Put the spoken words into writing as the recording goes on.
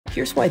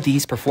Here's why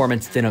these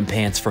performance denim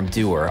pants from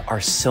DUER are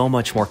so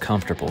much more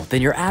comfortable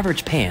than your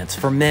average pants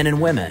for men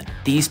and women.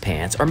 These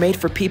pants are made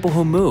for people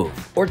who move,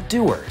 or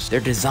doers.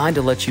 They're designed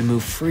to let you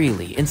move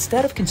freely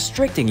instead of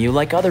constricting you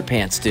like other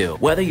pants do.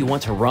 Whether you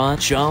want to run,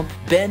 jump,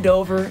 bend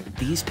over,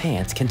 these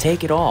pants can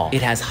take it all.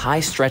 It has high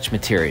stretch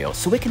material,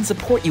 so it can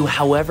support you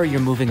however you're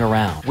moving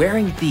around.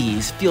 Wearing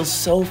these feels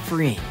so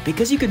freeing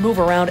because you can move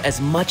around as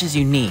much as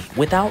you need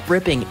without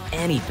ripping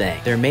anything.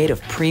 They're made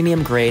of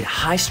premium grade,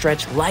 high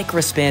stretch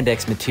Lycra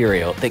spandex material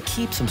that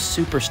keeps them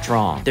super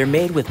strong. They're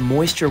made with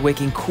moisture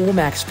wicking Cool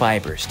Max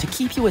fibers to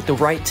keep you at the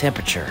right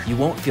temperature. You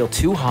won't feel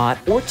too hot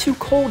or too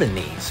cold in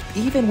these,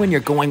 even when you're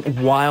going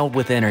wild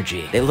with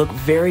energy. They look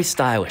very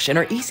stylish and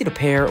are easy to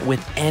pair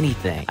with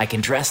anything. I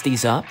can dress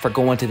these up for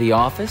going to the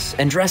office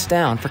and dress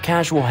down for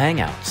casual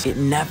hangouts. It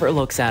never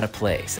looks out of place